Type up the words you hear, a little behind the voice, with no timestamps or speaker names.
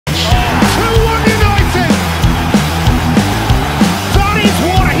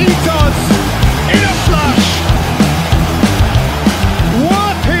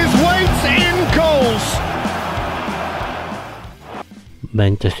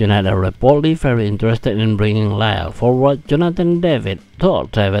Manchester United are reportedly very interested in bringing Lille forward Jonathan David to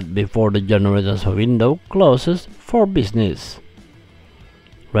Old Trafford before the January transfer window closes for business.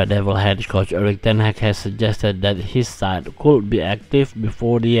 Red Devil head coach Erik has suggested that his side could be active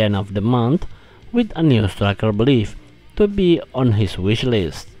before the end of the month, with a new striker believed to be on his wish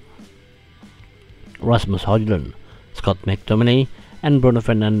list. Rasmus Hojlund, Scott McTominay and Bruno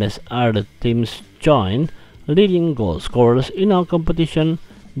Fernandes are the team's joint leading goal scorers in our competition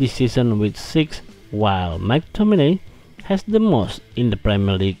this season with 6, while McTominay has the most in the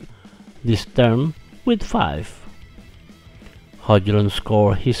Premier League this term with 5. Hojlund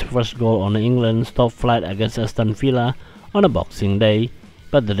scored his first goal on England's top flight against Aston Villa on a Boxing Day,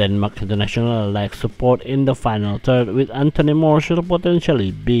 but the Denmark international lacked support in the final third, with Anthony Martial potentially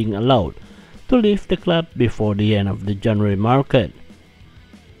being allowed to leave the club before the end of the January market.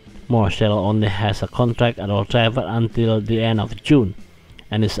 Martial only has a contract at Old Trafford until the end of June,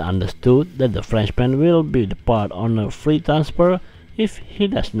 and it's understood that the Frenchman will be depart on a free transfer if he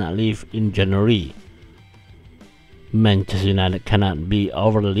does not leave in January. Manchester United cannot be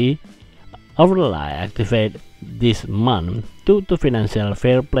overly activated this month due to financial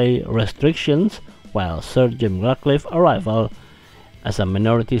fair play restrictions, while Sir Jim Ratcliffe's arrival as a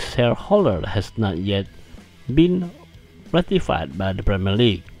minority shareholder has not yet been ratified by the Premier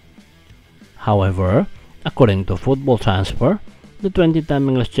League. However, according to Football Transfer, the 20-time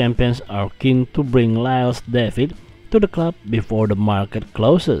English champions are keen to bring Lille's David to the club before the market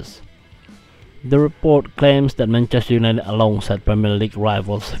closes. The report claims that Manchester United alongside Premier League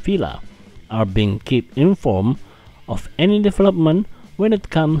rivals Villa are being kept informed of any development when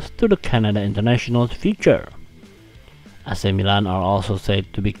it comes to the Canada international's future. AC Milan are also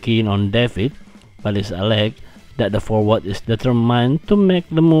said to be keen on David, but it's alleged that the forward is determined to make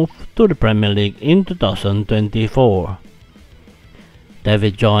the move to the Premier League in 2024.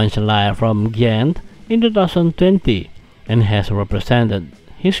 David joins Lille from Ghent in 2020 and has represented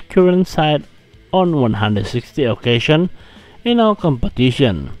his current side on 160 occasions in our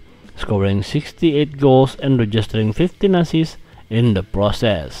competition, scoring 68 goals and registering 15 assists in the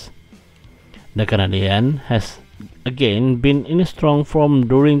process. The Canadian has again been in strong form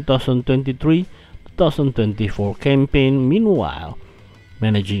during 2023-2024 campaign, meanwhile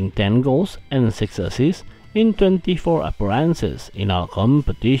managing 10 goals and 6 assists in 24 appearances in all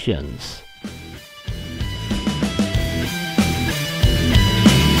competitions.